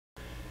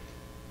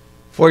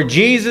For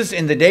Jesus,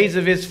 in the days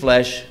of his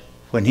flesh,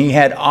 when he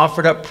had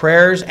offered up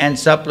prayers and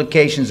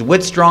supplications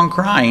with strong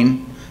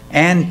crying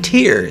and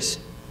tears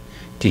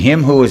to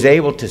him who was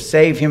able to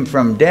save him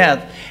from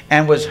death,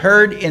 and was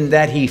heard in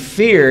that he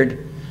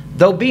feared,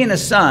 though being a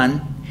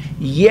son,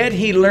 yet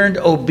he learned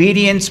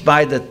obedience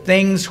by the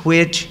things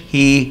which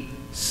he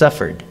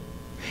suffered.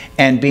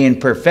 And being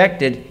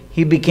perfected,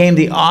 he became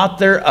the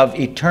author of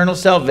eternal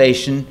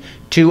salvation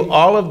to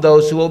all of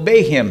those who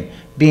obey him,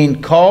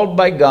 being called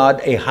by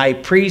God a high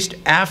priest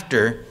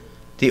after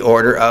the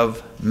order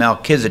of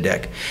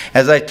Melchizedek.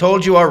 As I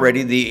told you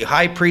already, the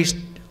high priest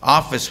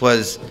office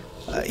was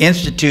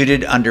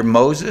instituted under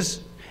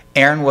Moses.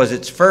 Aaron was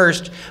its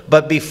first.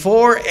 But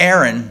before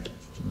Aaron,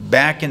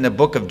 back in the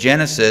book of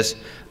Genesis,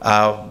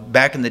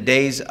 back in the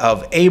days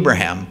of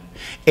Abraham,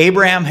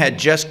 Abraham had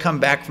just come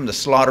back from the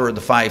slaughter of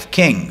the 5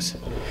 kings.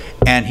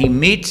 And he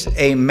meets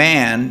a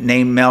man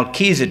named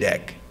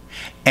Melchizedek.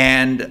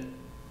 And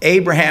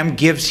Abraham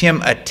gives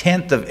him a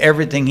tenth of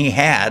everything he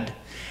had.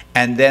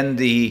 And then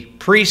the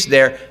priest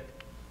there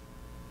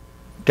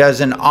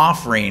does an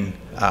offering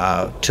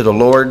to the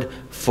Lord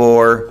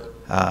for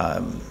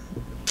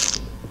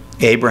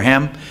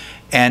Abraham.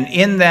 And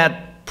in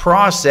that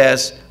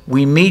process,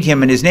 we meet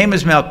him, and his name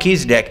is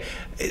Melchizedek.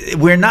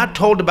 We're not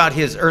told about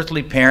his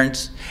earthly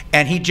parents,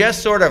 and he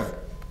just sort of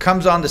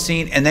comes on the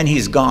scene, and then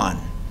he's gone.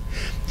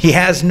 He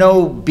has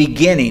no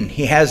beginning.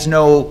 He has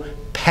no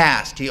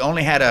past. He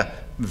only had a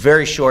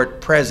very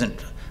short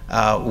present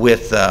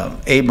with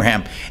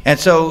Abraham. And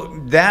so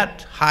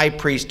that high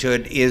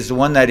priesthood is the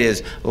one that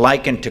is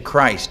likened to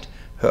Christ,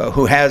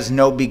 who has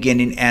no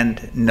beginning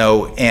and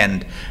no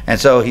end. And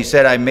so he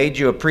said, I made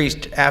you a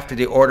priest after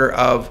the order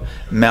of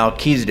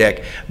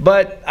Melchizedek.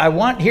 But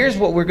here's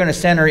what we're going to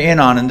center in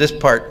on in this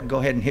part. Go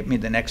ahead and hit me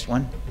the next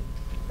one.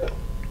 All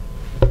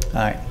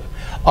right.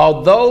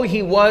 Although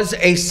he was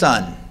a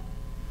son,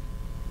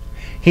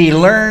 he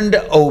learned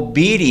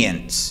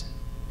obedience.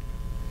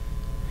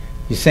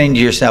 You're saying to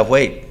yourself,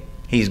 wait,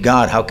 he's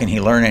God. How can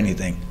he learn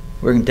anything?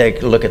 We're going to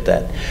take a look at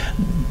that.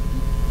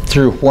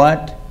 Through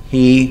what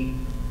he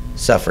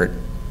suffered.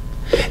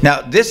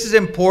 Now, this is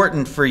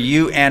important for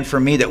you and for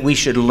me, that we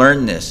should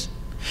learn this.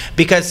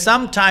 Because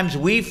sometimes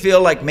we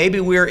feel like maybe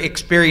we're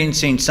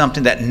experiencing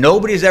something that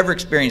nobody's ever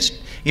experienced.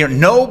 You know,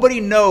 nobody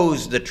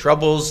knows the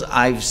troubles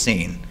I've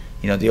seen.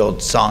 You know, the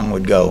old song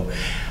would go.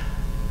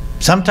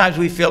 Sometimes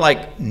we feel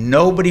like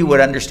nobody would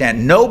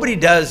understand. Nobody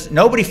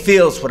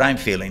feels what I'm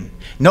feeling.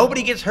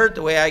 Nobody gets hurt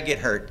the way I get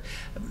hurt.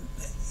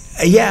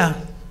 Yeah,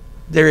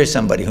 there is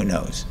somebody who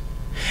knows.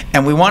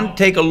 And we want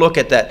to take a look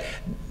at that.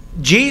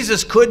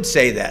 Jesus could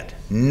say that.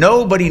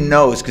 Nobody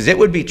knows, because it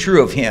would be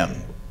true of him.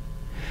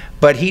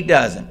 But he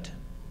doesn't.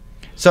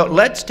 So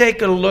let's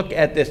take a look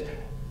at this.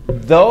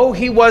 Though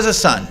he was a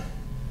son,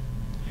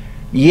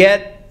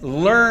 yet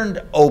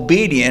learned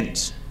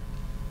obedience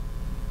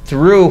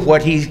through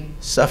what he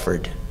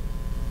suffered.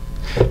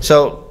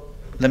 So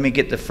let me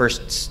get the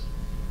first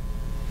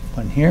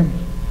one here.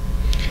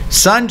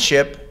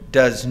 Sonship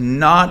does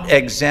not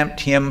exempt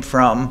him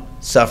from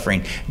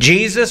suffering.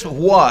 Jesus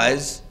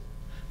was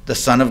the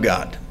Son of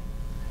God.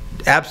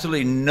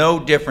 Absolutely no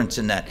difference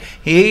in that.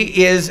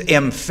 He is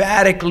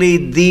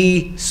emphatically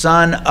the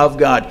Son of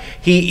God.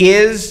 He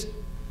is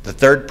the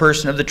third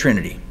person of the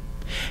Trinity.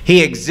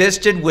 He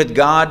existed with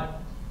God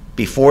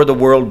before the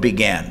world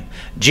began.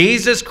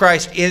 Jesus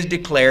Christ is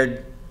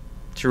declared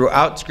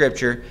throughout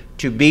Scripture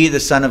to be the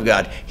Son of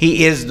God.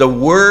 He is the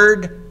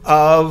Word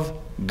of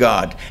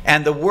God.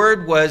 And the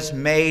Word was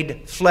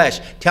made flesh,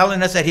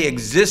 telling us that he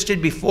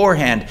existed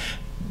beforehand,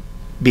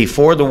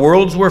 before the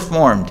worlds were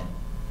formed,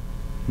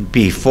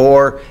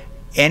 before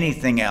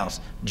anything else.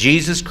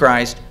 Jesus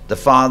Christ, the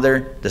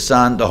Father, the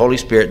Son, the Holy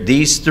Spirit,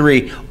 these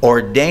three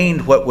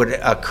ordained what would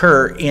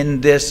occur in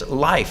this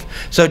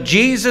life. So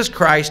Jesus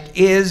Christ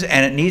is,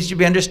 and it needs to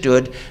be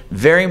understood,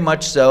 very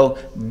much so,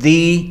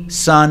 the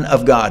Son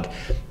of God.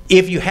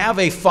 If you have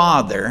a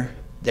father,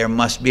 there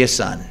must be a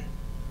son.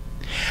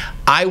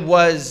 I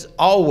was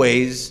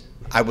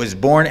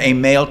born a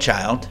male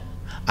child.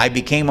 I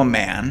became a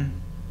man,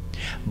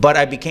 but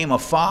I became a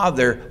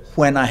father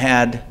when I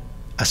had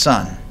a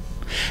son.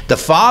 The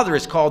Father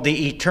is called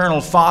the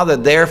Eternal Father,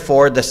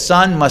 therefore the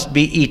Son must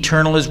be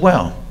eternal as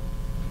well.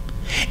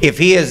 If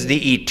he is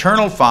the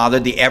Eternal Father,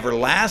 the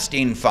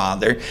Everlasting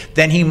Father,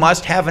 then he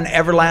must have an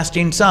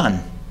everlasting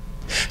Son.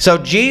 So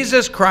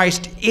Jesus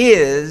Christ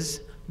is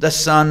the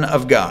Son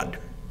of God.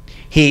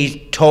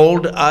 He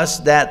told us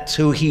that's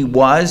who he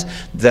was.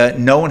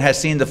 No one has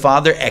seen the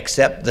Father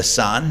except the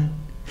Son.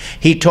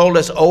 He told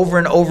us over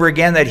and over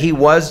again that he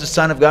was the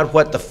Son of God.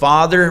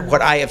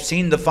 What I have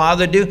seen the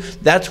Father do,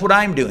 that's what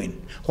I'm doing.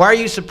 Why are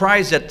you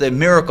surprised at the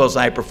miracles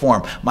I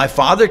perform? My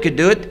Father could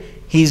do it.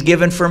 He's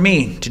given for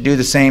me to do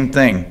the same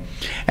thing.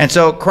 And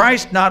so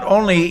Christ, not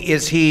only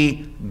is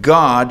he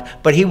God,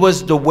 but he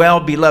was the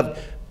well-beloved.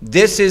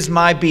 This is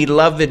my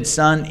beloved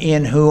Son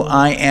in whom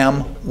I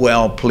am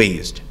well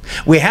pleased.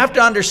 We have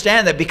to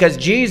understand that because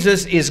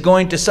Jesus is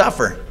going to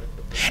suffer.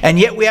 And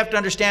yet we have to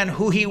understand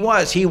who he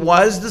was. He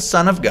was the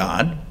Son of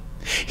God.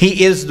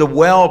 He is the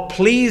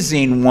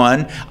well-pleasing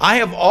one. I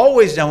have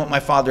always done what my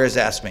Father has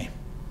asked me.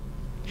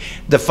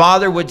 The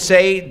Father would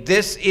say,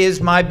 this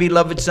is my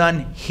beloved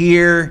Son,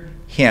 hear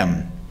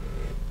him.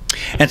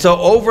 And so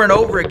over and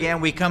over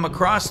again we come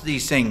across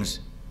these things.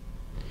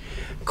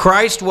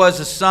 Christ was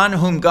a Son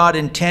whom God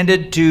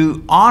intended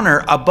to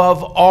honor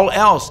above all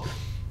else.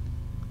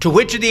 To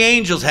which of the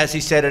angels has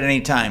he said at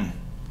any time,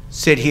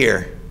 sit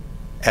here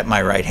at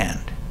my right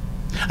hand,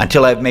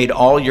 until I've made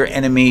all your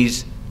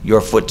enemies your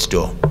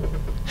footstool?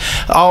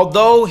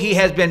 Although he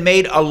has been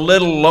made a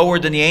little lower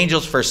than the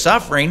angels for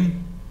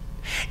suffering,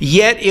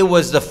 yet it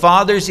was the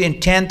Father's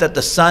intent that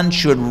the Son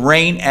should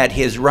reign at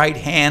his right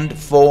hand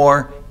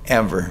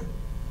forever.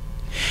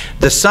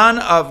 The Son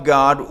of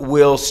God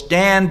will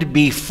stand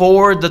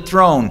before the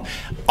throne.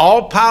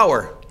 All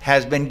power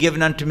has been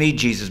given unto me,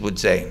 Jesus would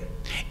say,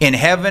 in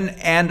heaven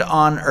and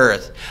on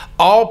earth.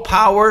 All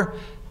power,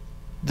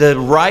 the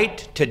right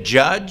to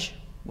judge,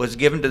 was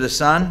given to the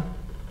Son.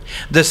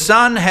 The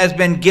Son has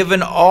been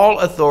given all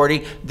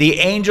authority. The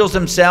angels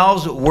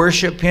themselves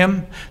worship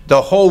him.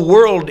 The whole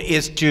world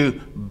is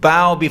to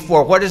bow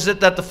before. What is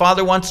it that the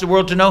Father wants the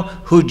world to know?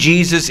 Who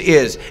Jesus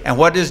is. And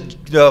what does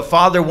the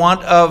Father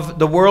want of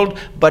the world?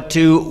 But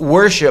to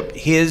worship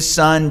his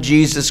Son,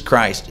 Jesus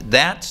Christ.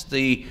 That's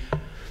the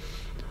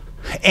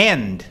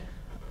end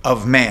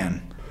of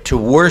man, to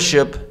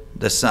worship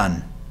the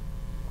Son.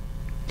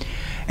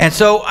 And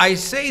so I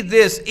say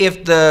this,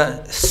 if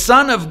the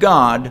Son of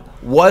God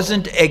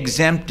wasn't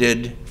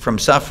exempted from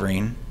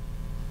suffering,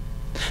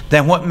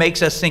 then what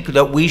makes us think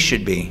that we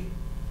should be?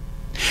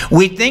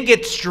 We think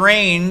it's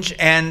strange,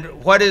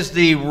 and what does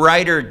the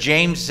writer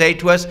James say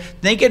to us?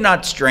 Think it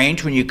not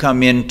strange when you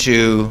come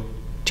into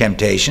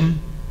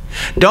temptation.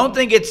 Don't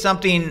think it's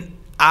something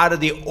out of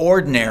the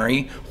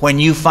ordinary when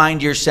you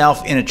find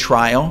yourself in a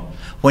trial,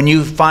 when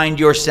you find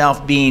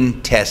yourself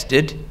being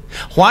tested.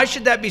 Why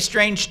should that be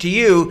strange to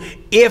you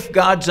if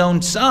God's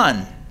own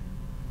Son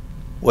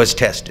was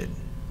tested,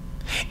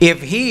 if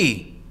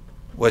he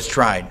was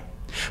tried?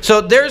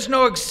 So there's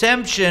no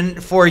exemption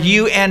for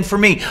you and for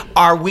me.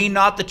 Are we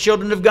not the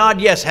children of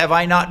God? Yes. Have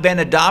I not been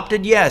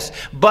adopted? Yes.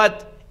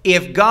 But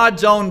if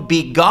God's own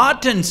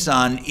begotten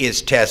Son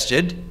is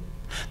tested,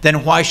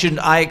 then why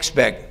shouldn't I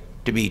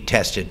expect to be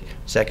tested?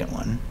 Second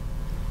one.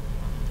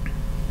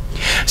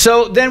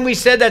 So then we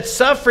said that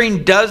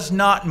suffering does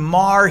not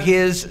mar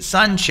his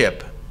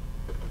sonship.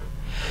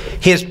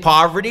 His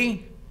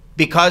poverty,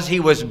 because he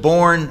was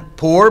born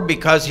poor,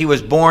 because he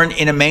was born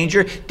in a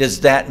manger,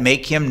 does that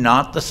make him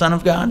not the Son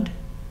of God?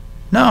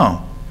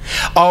 No.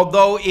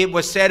 Although it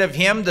was said of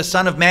him, the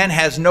Son of Man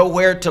has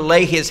nowhere to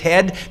lay his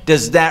head,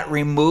 does that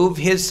remove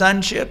his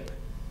sonship?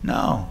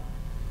 No.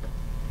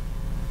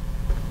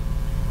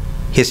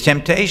 His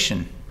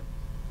temptation,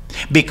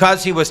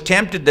 because he was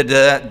tempted,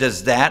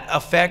 does that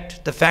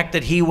affect the fact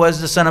that he was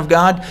the Son of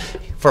God?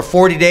 For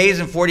 40 days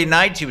and 40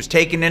 nights he was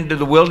taken into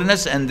the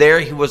wilderness, and there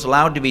he was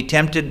allowed to be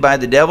tempted by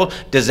the devil.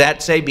 Does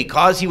that say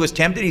because he was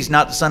tempted he's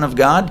not the Son of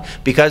God?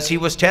 Because he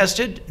was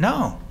tested?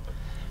 No.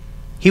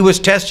 He was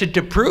tested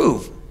to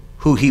prove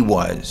who he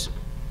was.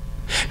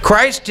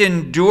 Christ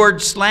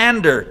endured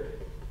slander.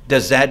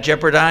 Does that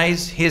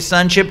jeopardize his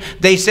sonship?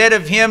 They said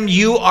of him,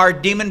 you are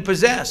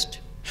demon-possessed.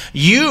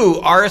 You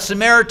are a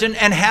Samaritan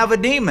and have a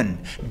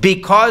demon.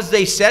 Because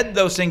they said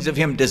those things of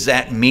him, does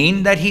that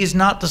mean that he's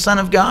not the Son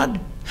of God?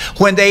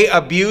 When they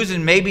abuse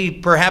and maybe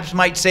perhaps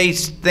might say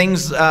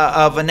things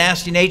of a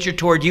nasty nature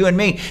toward you and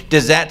me,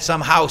 does that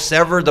somehow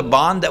sever the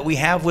bond that we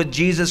have with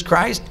Jesus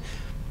Christ?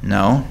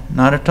 No,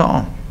 not at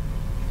all.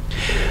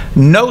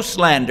 No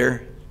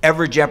slander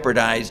ever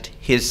jeopardized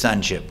his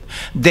sonship.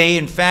 They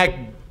in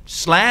fact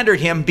slandered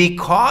him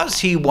because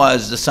he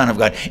was the Son of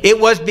God. It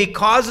was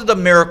because of the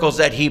miracles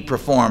that he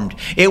performed.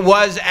 It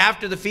was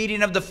after the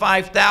feeding of the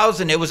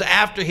 5,000. It was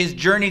after his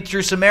journey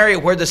through Samaria,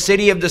 where the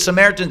city of the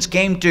Samaritans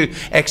came to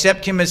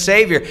accept him as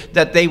Savior,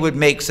 that they would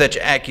make such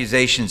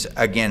accusations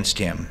against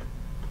him.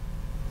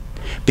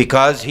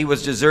 Because he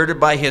was deserted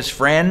by his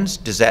friends,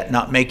 does that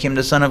not make him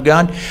the Son of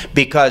God?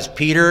 Because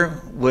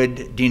Peter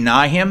would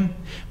deny him?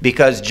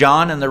 Because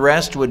John and the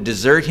rest would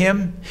desert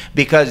him?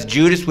 Because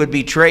Judas would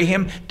betray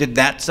him? Did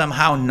that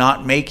somehow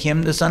not make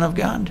him the Son of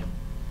God?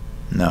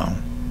 No.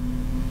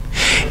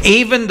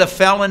 Even the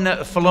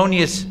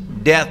felonious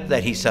death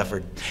that he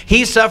suffered.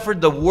 He suffered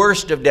the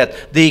worst of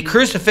death. The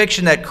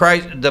crucifixion that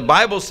Christ, the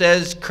Bible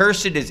says,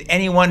 cursed is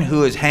anyone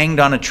who is hanged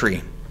on a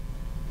tree.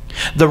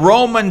 The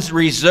Romans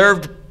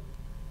reserved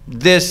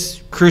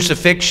this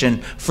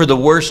crucifixion for the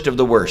worst of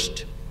the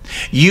worst.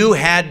 You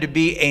had to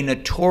be a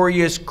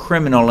notorious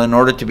criminal in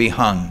order to be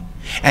hung.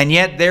 And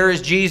yet there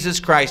is Jesus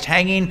Christ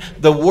hanging,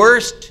 the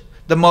worst,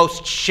 the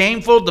most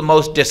shameful, the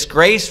most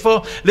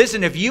disgraceful.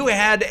 Listen, if you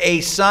had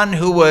a son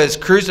who was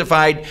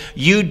crucified,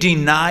 you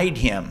denied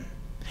him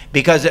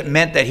because it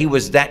meant that he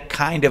was that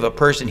kind of a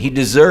person. He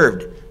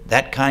deserved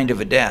that kind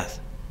of a death.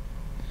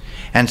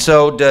 And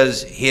so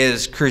does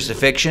his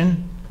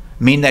crucifixion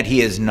mean that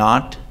he is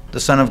not the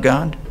Son of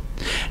God?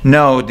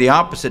 No, the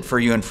opposite for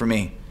you and for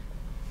me.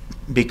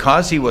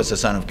 Because he was the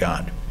Son of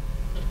God,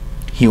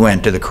 He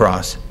went to the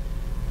cross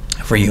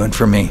for you and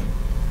for me.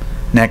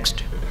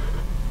 Next.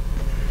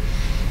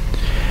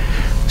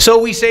 So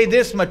we say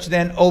this much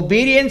then: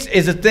 obedience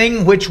is a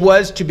thing which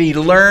was to be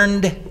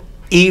learned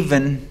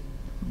even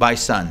by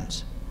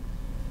sons.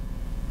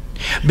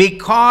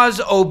 Because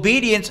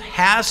obedience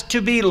has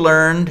to be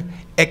learned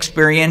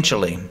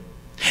experientially.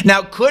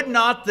 Now, could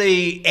not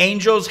the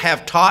angels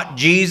have taught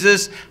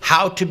Jesus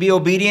how to be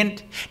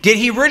obedient? Did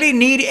he really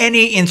need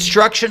any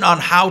instruction on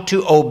how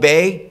to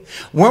obey?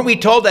 Weren't we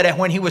told that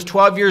when he was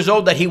 12 years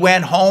old that he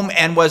went home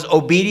and was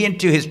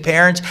obedient to his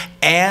parents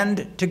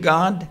and to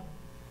God?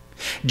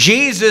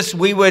 Jesus,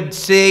 we would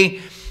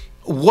see,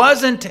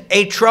 wasn't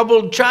a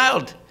troubled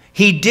child.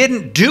 He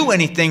didn't do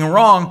anything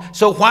wrong,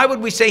 so why would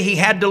we say he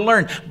had to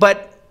learn?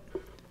 But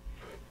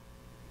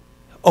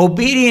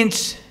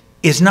obedience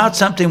is not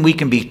something we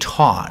can be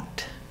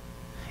taught.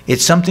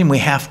 It's something we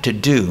have to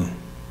do.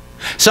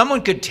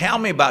 Someone could tell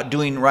me about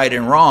doing right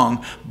and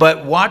wrong,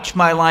 but watch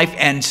my life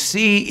and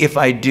see if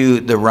I do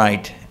the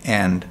right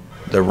and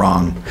the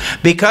wrong.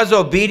 Because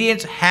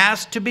obedience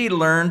has to be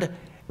learned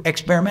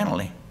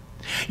experimentally.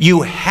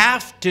 You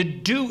have to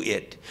do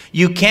it.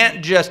 You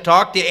can't just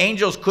talk. The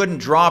angels couldn't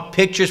draw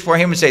pictures for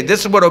him and say,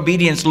 this is what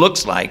obedience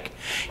looks like.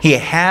 He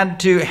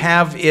had to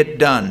have it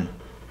done.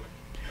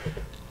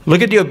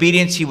 Look at the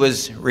obedience he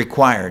was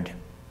required.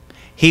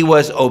 He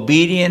was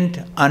obedient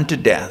unto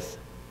death.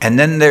 And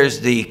then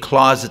there's the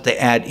clause that they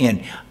add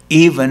in,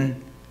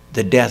 even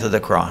the death of the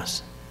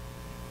cross.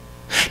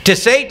 To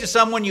say to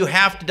someone you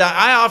have to die,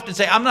 I often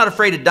say, I'm not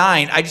afraid of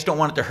dying, I just don't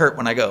want it to hurt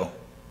when I go.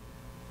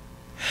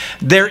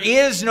 There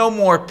is no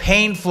more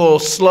painful,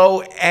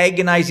 slow,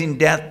 agonizing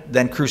death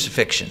than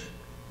crucifixion.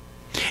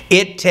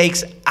 It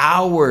takes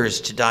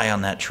hours to die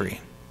on that tree.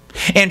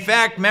 In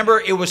fact, remember,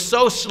 it was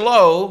so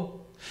slow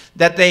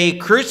that they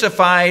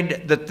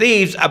crucified the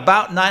thieves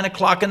about 9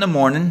 o'clock in the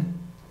morning.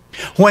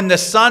 When the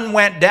sun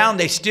went down,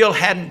 they still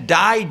hadn't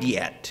died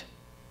yet.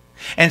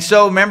 And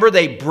so, remember,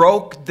 they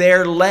broke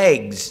their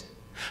legs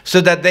so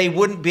that they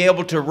wouldn't be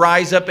able to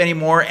rise up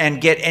anymore and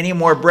get any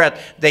more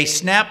breath. They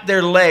snapped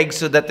their legs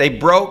so that they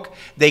broke.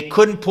 They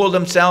couldn't pull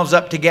themselves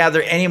up to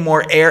gather any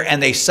more air,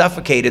 and they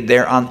suffocated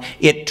there.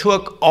 It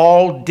took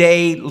all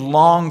day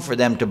long for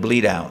them to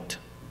bleed out.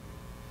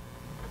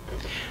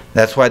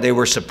 That's why they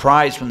were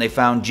surprised when they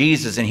found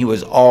Jesus and he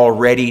was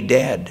already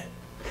dead.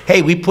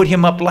 Hey, we put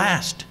him up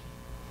last,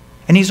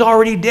 and he's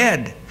already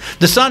dead.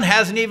 The sun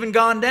hasn't even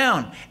gone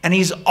down, and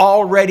he's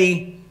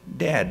already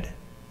dead.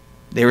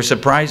 They were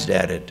surprised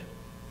at it.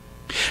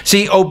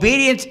 See,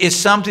 obedience is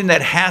something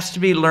that has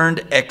to be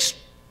learned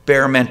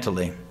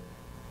experimentally.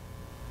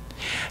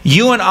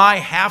 You and I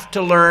have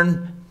to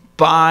learn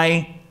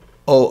by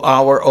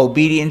our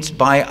obedience,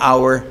 by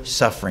our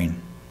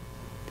suffering.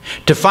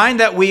 To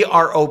find that we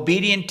are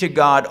obedient to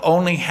God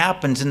only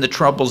happens in the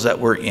troubles that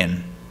we're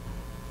in.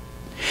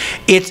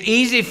 It's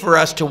easy for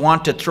us to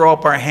want to throw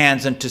up our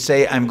hands and to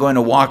say, I'm going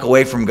to walk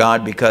away from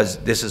God because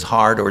this is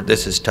hard or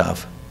this is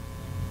tough.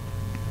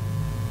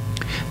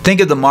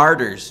 Think of the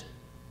martyrs,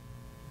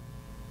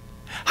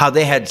 how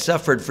they had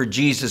suffered for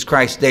Jesus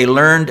Christ. They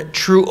learned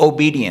true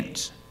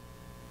obedience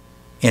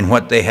in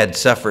what they had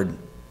suffered.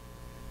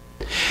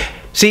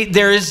 See,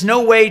 there is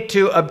no way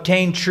to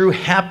obtain true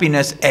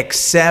happiness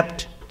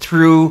except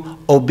through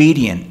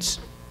obedience.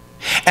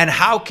 And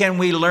how can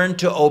we learn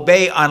to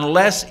obey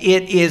unless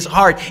it is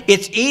hard?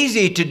 It's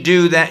easy to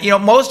do that. You know,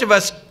 most of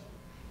us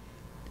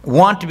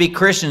want to be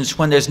Christians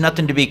when there's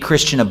nothing to be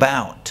Christian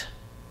about.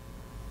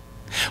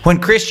 When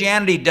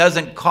Christianity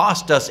doesn't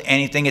cost us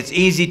anything, it's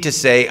easy to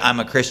say, I'm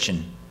a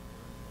Christian.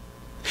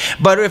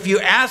 But if you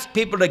ask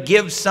people to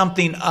give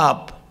something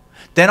up,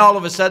 then all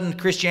of a sudden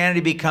Christianity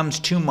becomes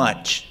too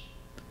much,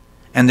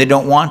 and they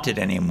don't want it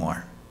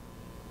anymore.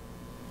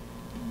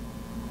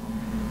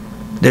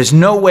 There's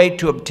no way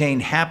to obtain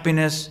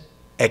happiness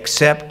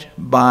except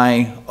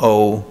by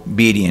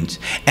obedience.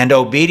 And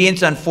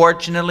obedience,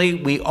 unfortunately,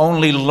 we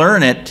only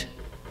learn it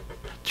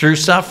through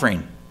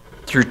suffering,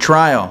 through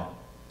trial,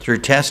 through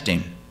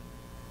testing.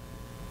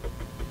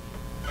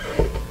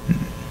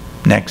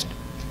 Next.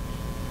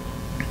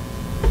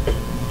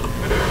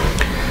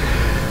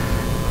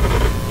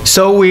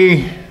 So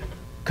we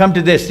come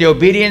to this. The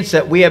obedience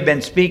that we have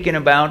been speaking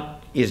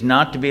about is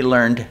not to be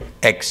learned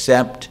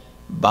except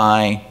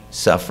by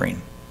suffering.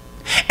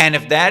 And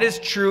if that is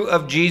true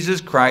of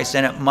Jesus Christ,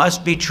 then it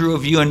must be true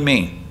of you and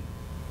me.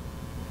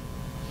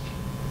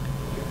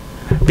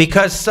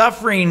 Because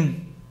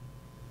suffering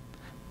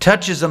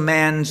touches a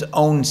man's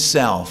own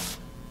self.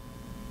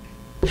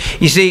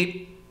 You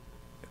see,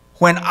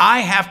 when I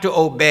have to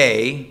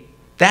obey,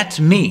 that's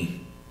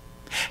me.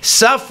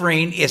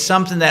 Suffering is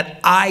something that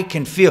I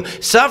can feel.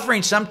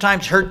 Suffering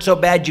sometimes hurts so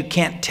bad you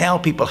can't tell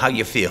people how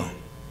you feel.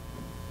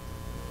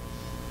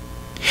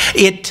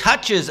 It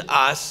touches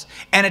us,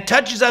 and it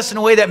touches us in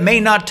a way that may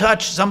not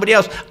touch somebody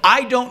else.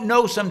 I don't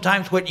know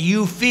sometimes what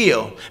you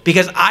feel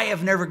because I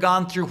have never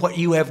gone through what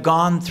you have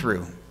gone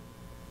through.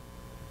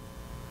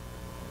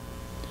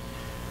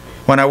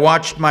 When I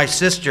watched my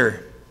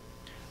sister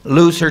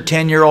lose her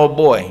 10-year-old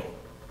boy,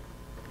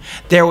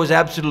 there was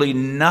absolutely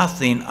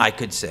nothing I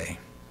could say.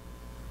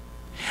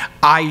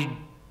 I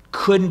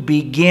couldn't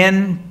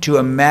begin to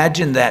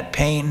imagine that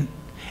pain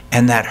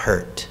and that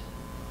hurt.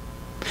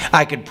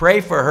 I could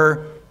pray for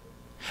her,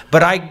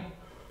 but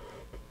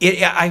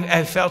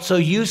I felt so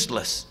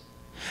useless,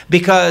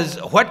 because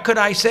what could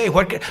I say?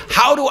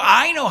 How do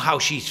I know how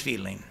she's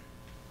feeling?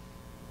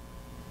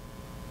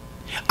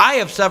 I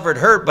have suffered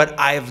hurt, but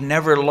I have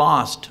never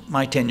lost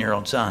my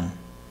 10-year-old son.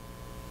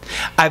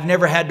 I've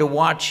never had to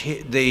watch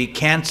the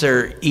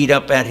cancer eat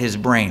up at his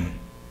brain.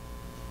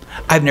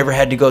 I've never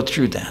had to go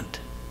through that.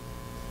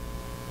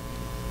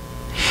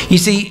 You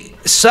see,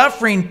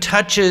 suffering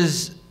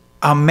touches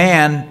a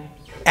man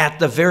at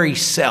the very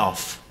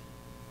self,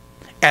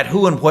 at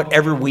who and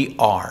whatever we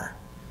are.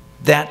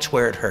 That's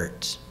where it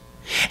hurts.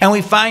 And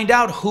we find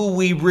out who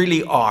we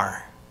really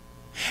are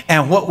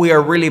and what we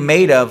are really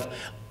made of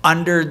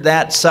under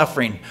that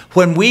suffering.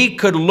 When we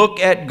could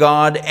look at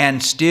God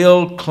and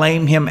still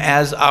claim Him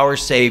as our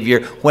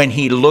Savior when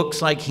He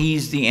looks like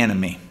He's the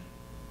enemy.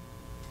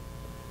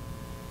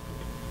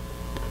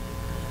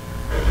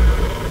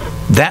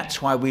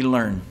 That's why we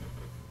learn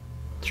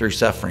through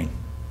suffering.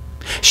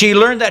 She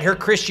learned that her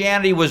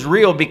Christianity was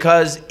real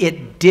because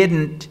it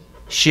didn't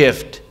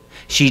shift.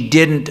 She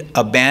didn't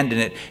abandon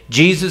it.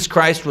 Jesus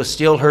Christ was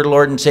still her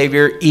Lord and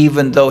Savior,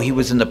 even though He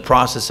was in the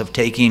process of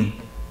taking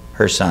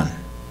her son.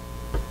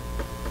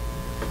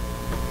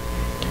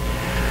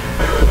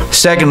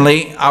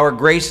 Secondly, our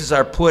graces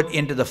are put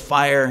into the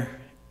fire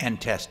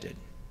and tested.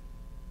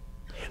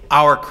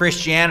 Our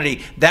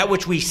Christianity, that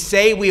which we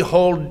say we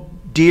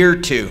hold dear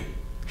to.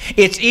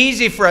 It's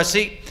easy for us.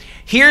 See,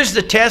 here's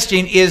the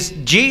testing is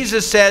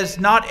Jesus says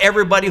not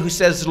everybody who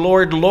says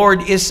Lord,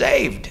 Lord is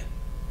saved.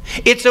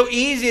 It's so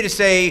easy to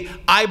say,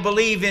 I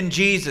believe in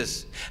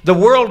Jesus. The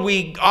world,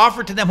 we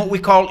offer to them what we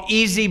call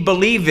easy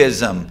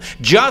believism.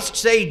 Just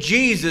say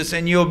Jesus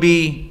and you'll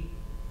be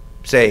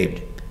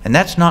saved. And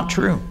that's not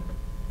true.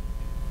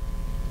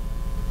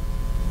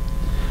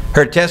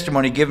 Heard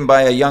testimony given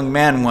by a young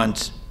man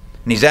once,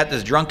 and he's at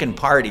this drunken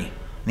party,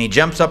 and he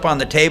jumps up on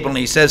the table and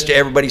he says to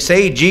everybody,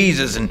 say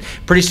Jesus, and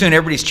pretty soon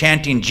everybody's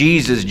chanting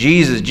Jesus,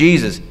 Jesus,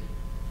 Jesus.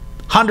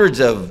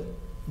 Hundreds of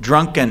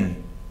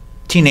drunken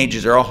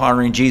teenagers are all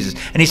hollering Jesus.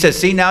 And he says,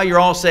 see, now you're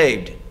all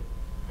saved.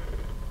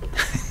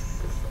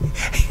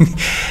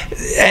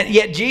 And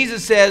yet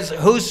Jesus says,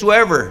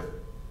 whosoever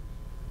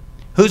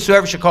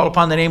shall call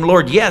upon the name of the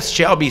Lord, yes,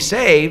 shall be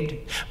saved.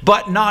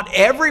 But not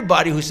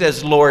everybody who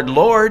says, Lord,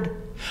 Lord.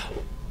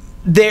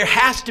 There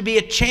has to be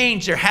a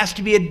change. There has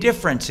to be a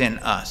difference in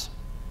us.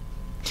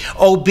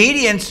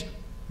 Obedience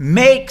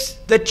makes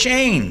the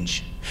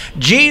change.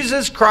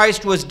 Jesus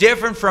Christ was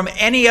different from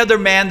any other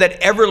man that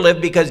ever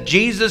lived because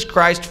Jesus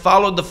Christ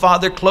followed the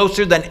Father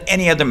closer than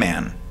any other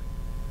man.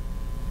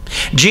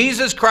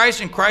 Jesus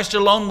Christ and Christ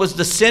alone was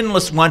the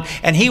sinless one,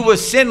 and He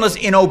was sinless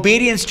in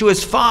obedience to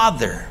His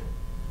Father.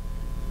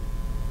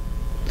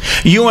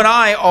 You and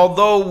I,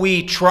 although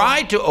we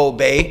try to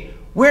obey,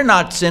 we're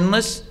not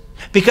sinless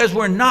because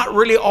we're not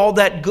really all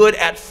that good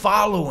at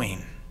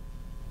following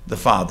the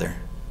Father.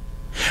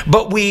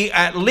 But we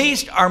at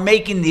least are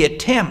making the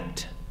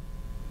attempt.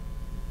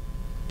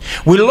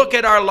 We look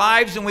at our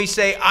lives and we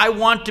say, I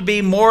want to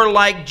be more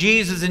like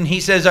Jesus. And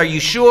He says, are you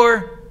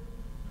sure?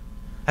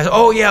 I say,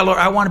 oh yeah, Lord,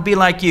 I want to be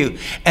like you.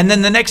 And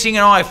then the next thing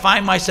you know, I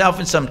find myself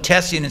in some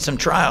testing and some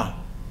trial.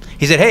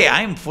 He said, hey,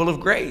 I am full of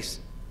grace.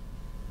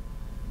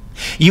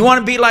 You want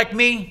to be like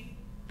me?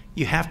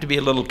 You have to be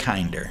a little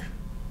kinder.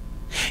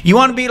 You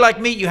want to be like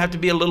me? You have to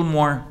be a little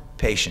more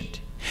patient.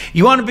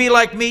 You want to be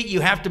like me? You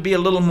have to be a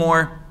little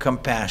more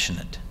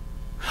compassionate.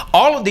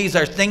 All of these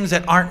are things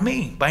that aren't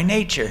me by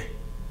nature.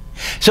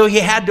 So He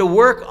had to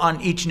work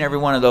on each and every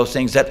one of those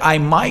things that I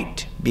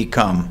might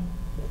become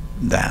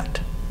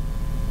that.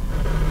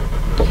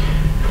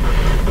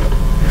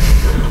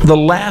 The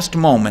last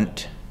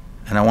moment,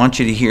 and I want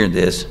you to hear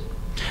this,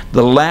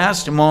 the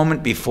last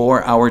moment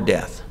before our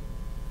death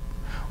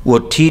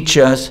will teach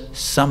us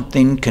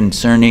something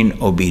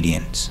concerning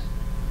obedience,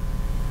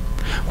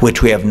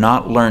 which we have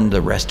not learned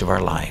the rest of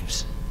our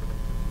lives.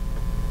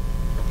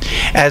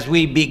 As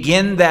we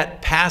begin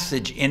that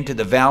passage into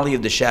the valley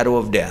of the shadow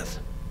of death,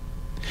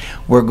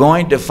 we're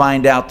going to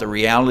find out the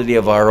reality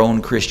of our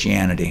own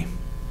Christianity.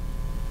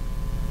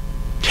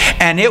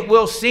 And it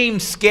will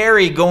seem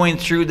scary going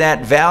through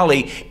that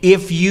valley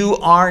if you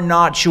are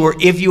not sure,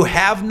 if you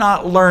have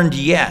not learned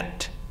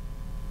yet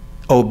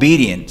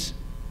obedience.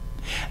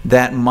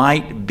 That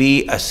might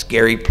be a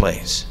scary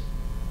place.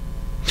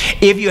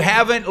 If you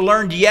haven't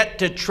learned yet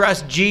to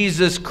trust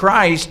Jesus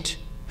Christ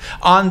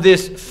on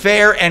this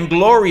fair and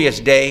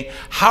glorious day,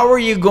 how are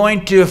you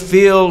going to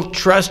feel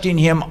trusting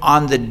Him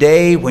on the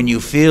day when you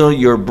feel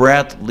your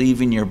breath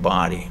leaving your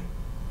body?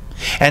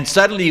 And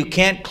suddenly you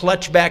can't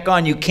clutch back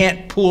on, you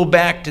can't pull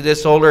back to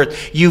this old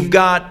earth.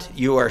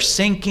 You are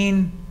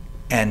sinking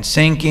and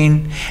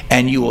sinking,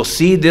 and you will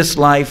see this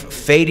life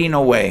fading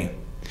away.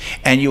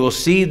 And you will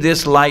see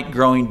this light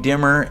growing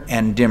dimmer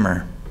and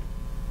dimmer.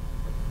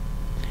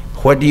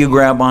 What do you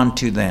grab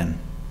onto then?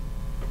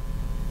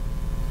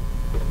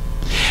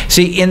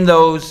 See, in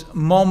those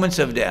moments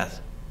of death,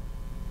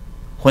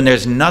 when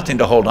there's nothing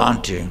to hold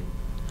on to,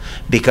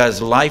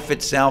 because life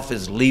itself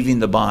is leaving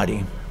the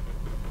body,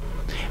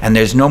 and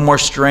there's no more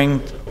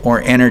strength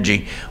or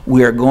energy,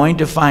 we are going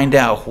to find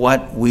out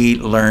what we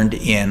learned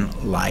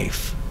in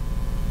life.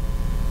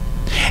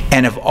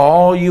 And if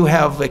all you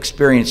have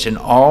experienced and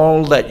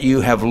all that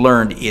you have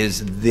learned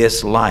is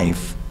this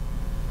life,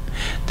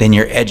 then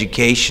your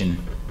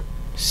education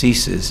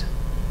ceases.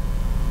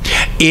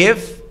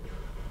 If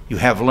you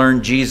have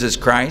learned Jesus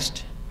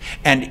Christ,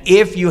 and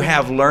if you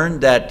have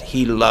learned that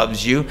He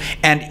loves you,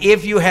 and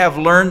if you have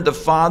learned the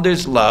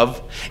Father's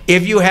love,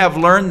 if you have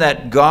learned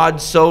that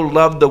God so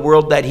loved the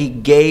world that He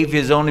gave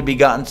His only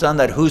begotten Son,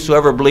 that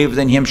whosoever believeth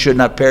in Him should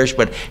not perish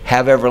but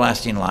have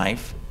everlasting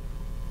life,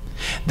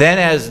 then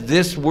as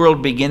this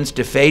world begins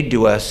to fade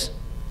to us,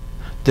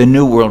 the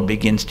new world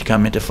begins to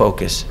come into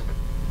focus.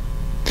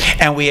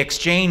 And we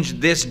exchange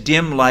this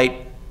dim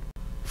light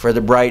for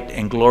the bright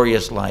and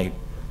glorious light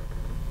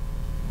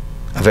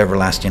of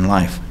everlasting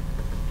life.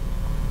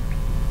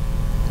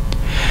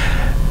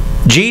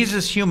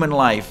 Jesus' human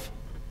life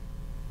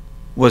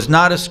was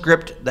not a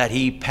script that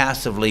He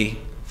passively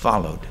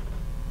followed.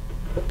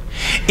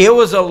 It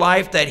was a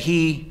life that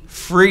He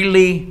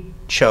freely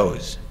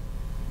chose.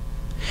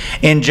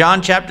 In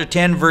John chapter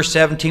 10, verse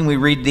 17, we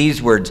read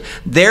these words,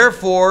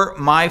 "Therefore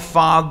my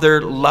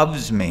Father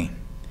loves me,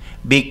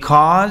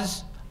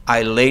 because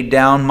I laid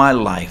down my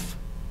life,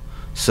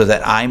 so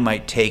that I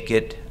might take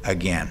it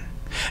again.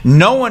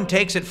 No one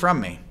takes it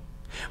from me,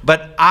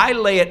 but I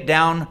lay it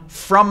down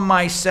from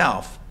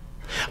myself.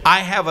 I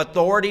have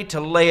authority to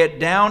lay it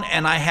down,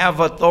 and I have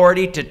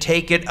authority to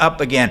take it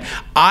up again.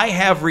 I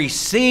have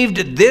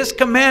received this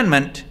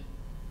commandment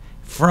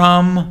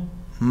from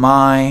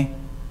my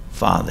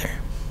Father."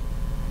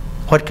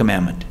 What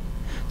commandment?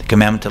 The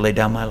commandment to lay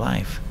down my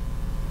life.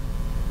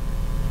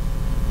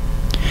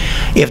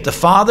 If the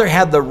Father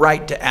had the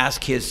right to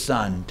ask His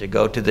Son to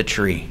go to the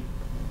tree,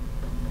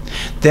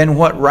 then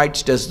what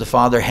rights does the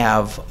Father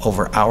have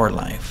over our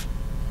life?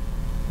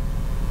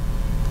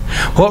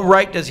 What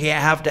right does He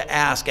have to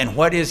ask, and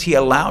what is He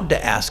allowed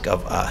to ask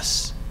of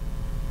us?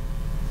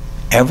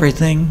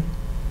 Everything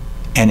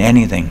and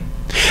anything.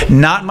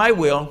 Not my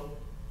will,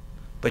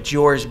 but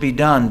yours be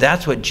done.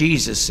 That's what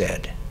Jesus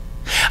said.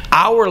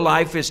 Our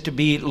life is to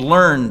be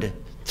learned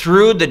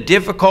through the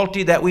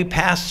difficulty that we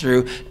pass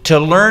through, to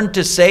learn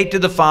to say to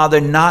the Father,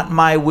 not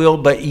my will,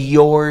 but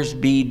yours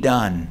be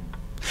done.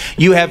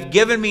 You have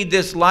given me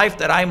this life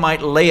that I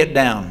might lay it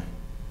down.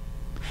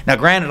 Now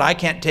granted, I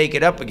can't take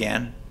it up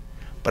again,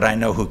 but I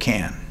know who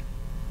can.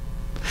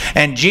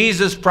 And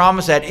Jesus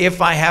promised that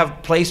if I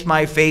have placed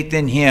my faith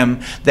in Him,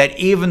 that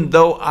even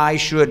though I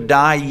should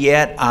die,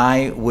 yet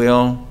I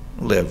will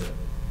live.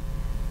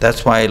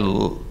 That's why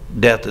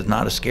death is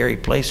not a scary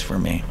place for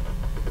me.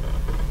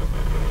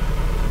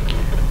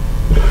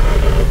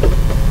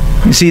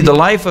 You see, the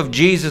life of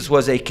Jesus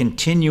was a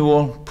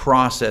continual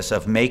process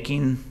of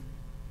making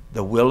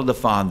the will of the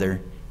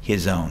Father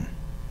His own.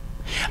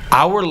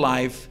 Our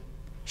life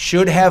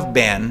should have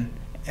been,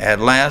 at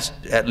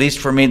least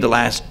for me, the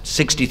last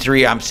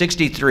 63. I'm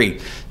 63,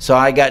 so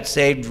I got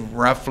saved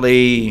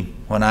roughly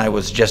when I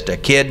was just a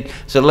kid.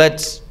 So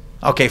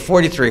okay,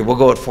 43. We'll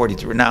go at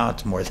 43. Now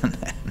it's more than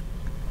that.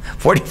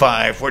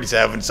 45,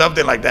 47,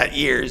 something like that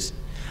years,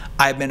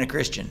 I've been a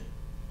Christian.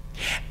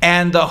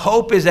 And the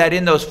hope is that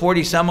in those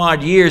 40 some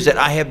odd years that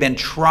I have been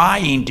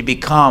trying to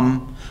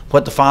become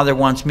what the Father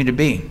wants me to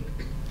be.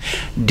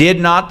 Did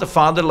not the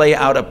Father lay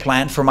out a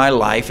plan for my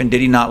life, and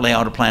did He not lay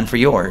out a plan for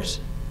yours?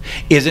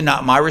 Is it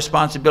not my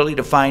responsibility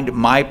to find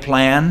my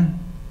plan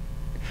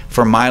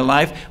for my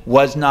life?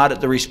 Was not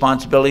it the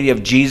responsibility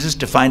of Jesus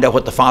to find out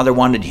what the Father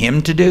wanted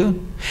Him to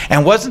do?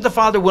 And wasn't the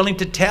Father willing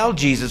to tell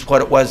Jesus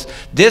what it was?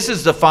 This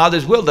is the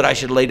Father's will, that I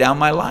should lay down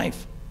my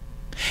life.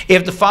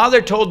 If the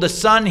Father told the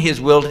Son His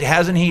will,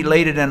 hasn't He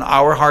laid it in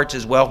our hearts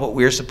as well, what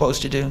we're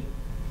supposed to do?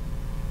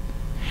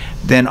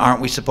 Then aren't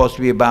we supposed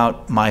to be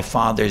about my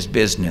Father's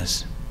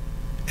business,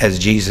 as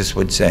Jesus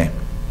would say?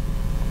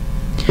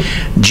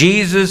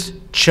 Jesus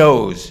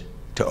chose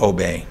to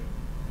obey.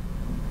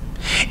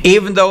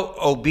 Even though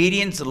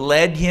obedience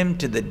led Him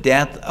to the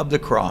death of the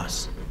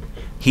cross,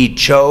 He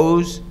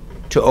chose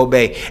to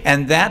obey.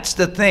 And that's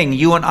the thing.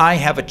 You and I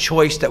have a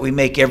choice that we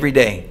make every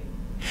day.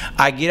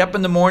 I get up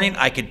in the morning,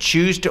 I could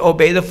choose to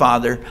obey the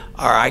Father,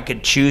 or I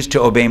could choose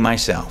to obey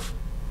myself.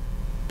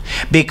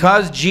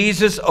 Because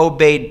Jesus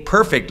obeyed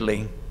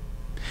perfectly,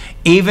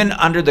 even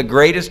under the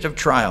greatest of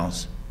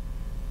trials,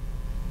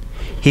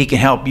 He can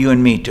help you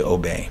and me to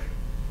obey.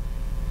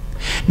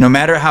 No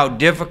matter how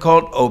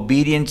difficult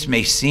obedience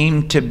may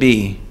seem to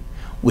be,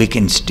 we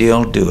can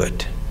still do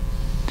it.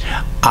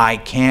 I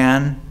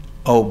can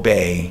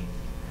obey.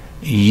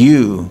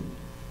 You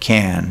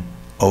can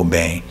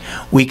obey.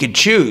 We could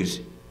choose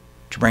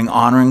to bring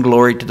honor and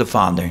glory to the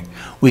Father.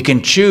 We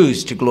can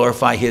choose to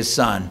glorify His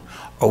Son,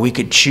 or we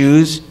could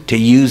choose to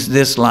use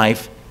this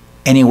life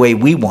any way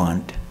we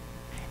want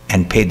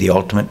and pay the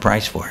ultimate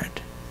price for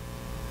it.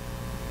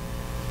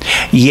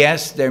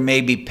 Yes, there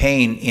may be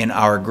pain in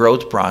our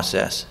growth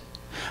process,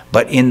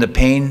 But in the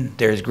pain,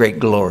 there is great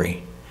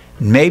glory.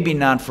 Maybe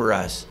not for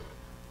us,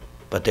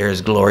 but there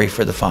is glory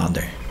for the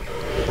Father.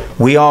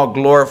 We all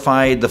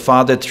glorify the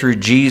Father through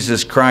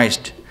Jesus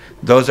Christ.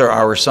 Those are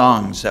our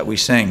songs that we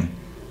sing.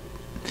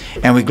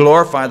 And we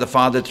glorify the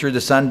Father through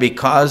the Son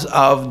because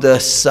of the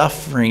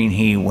suffering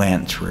he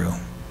went through.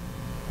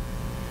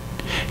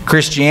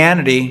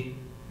 Christianity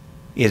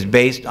is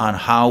based on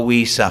how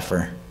we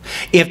suffer.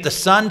 If the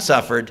Son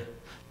suffered,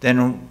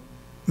 then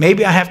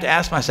maybe I have to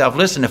ask myself,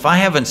 listen, if I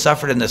haven't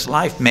suffered in this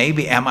life,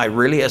 maybe am I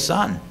really a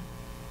son?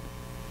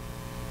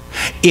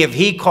 If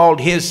he called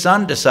his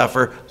Son to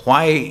suffer,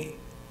 why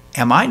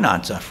am I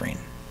not suffering?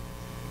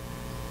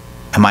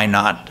 Am I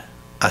not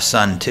a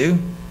son too?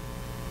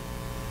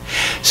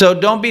 So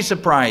don't be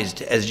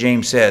surprised, as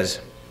James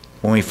says,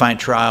 when we find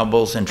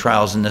troubles and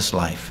trials in this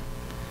life.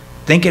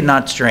 Think it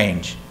not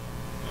strange.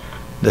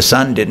 The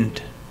Son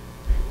didn't.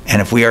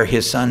 And if we are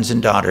his sons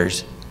and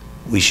daughters,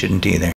 we shouldn't either.